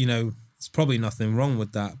 there's probably nothing wrong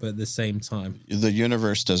with that, but at the same time... The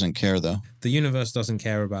universe doesn't care, though. The universe doesn't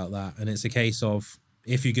care about that. And it's a case of,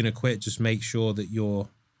 if you're going to quit, just make sure that you're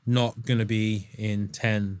not going to be in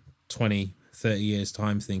 10, 20, 30 years'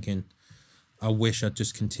 time thinking, I wish I'd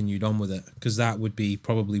just continued on with it. Because that would be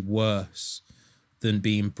probably worse than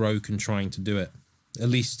being broke and trying to do it. At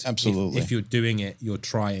least absolutely. If you're doing it, you're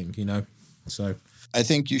trying, So I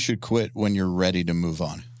think you should quit when you're ready to move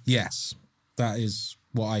on. Yes, that is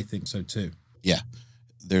what I think so too. Yeah,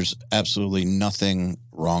 there's absolutely nothing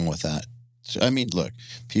wrong with that. I mean, look,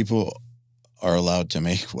 people are allowed to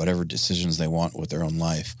make whatever decisions they want with their own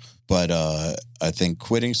life. But I think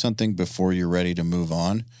quitting something before you're ready to move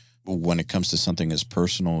on, when it comes to something as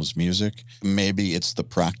personal as music, maybe it's the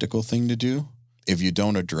practical thing to do. If you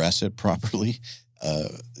don't address it properly,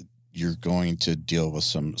 you're going to deal with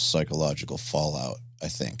some psychological fallout, I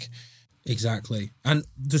think. Exactly. And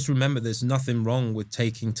just remember, there's nothing wrong with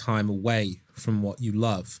taking time away from what you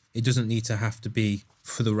love. It doesn't need to have to be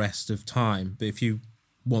for the rest of time. But if you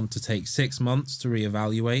want to take 6 months to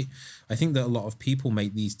reevaluate, I think that a lot of people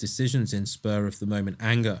make these decisions in spur of the moment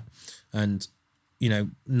anger. And,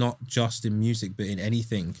 not just in music, but in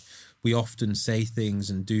anything. We often say things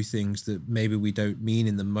and do things that maybe we don't mean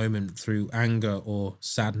in the moment through anger or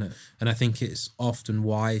sadness. And I think it's often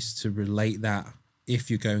wise to relate that if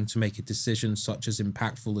you're going to make a decision such as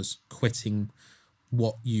impactful as quitting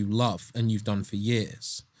what you love and you've done for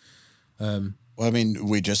years. Well, I mean,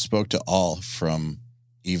 we just spoke to All from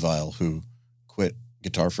Evil, who quit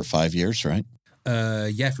guitar for 5 years, right?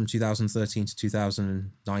 Yeah, from 2013 to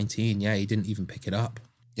 2019. Yeah, he didn't even pick it up.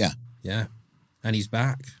 Yeah. Yeah. And he's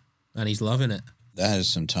back and he's loving it. That is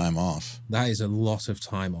some time off. That is a lot of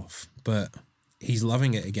time off, but he's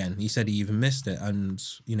loving it again. He said he even missed it. And,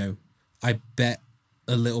 you know, I bet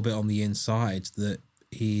a little bit on the inside that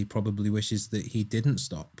he probably wishes that he didn't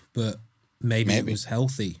stop, but maybe it was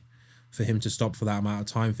healthy for him to stop for that amount of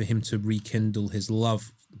time, for him to rekindle his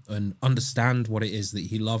love and understand what it is that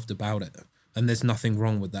he loved about it. And there's nothing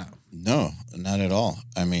wrong with that. No, not at all.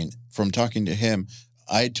 I mean, from talking to him,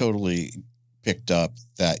 I totally picked up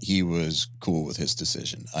that he was cool with his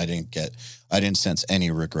decision. I didn't sense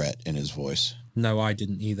any regret in his voice. No, I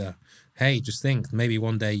didn't either. Hey, just think, maybe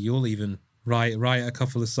one day you'll even write a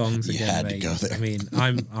couple of songs again, had mate. to go there. I mean,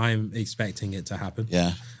 I'm expecting it to happen.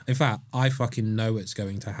 Yeah. In fact, I fucking know it's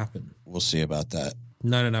going to happen. We'll see about that.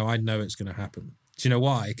 No, I know it's going to happen. Do you know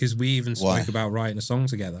why? Because we even spoke about writing a song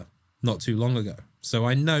together not too long ago. So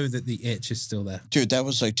I know that the itch is still there. Dude, that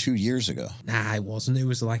was like 2 years ago. Nah, it wasn't. It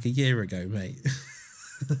was like a year ago, mate.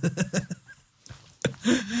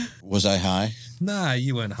 Was I high? Nah,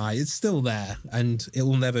 you weren't high. It's still there, and it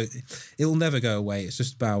will never go away. It's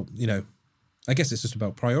just about, you know, I guess it's just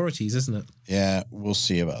about priorities, isn't it? Yeah, we'll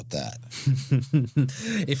see about that.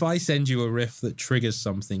 If I send you a riff that triggers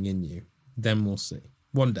something in you, then we'll see.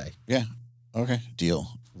 One day. Yeah. Okay. Deal.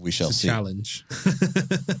 We shall see. Challenge.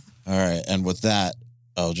 All right. And with that,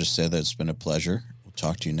 I'll just say that it's been a pleasure. We'll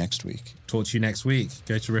talk to you next week. Talk to you next week.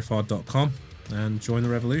 Go to riffhard.com and join the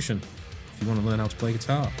revolution. If you want to learn how to play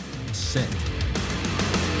guitar, sick.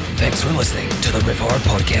 Thanks for listening to the Riff Hard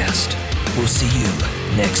Podcast. We'll see you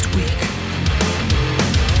next week.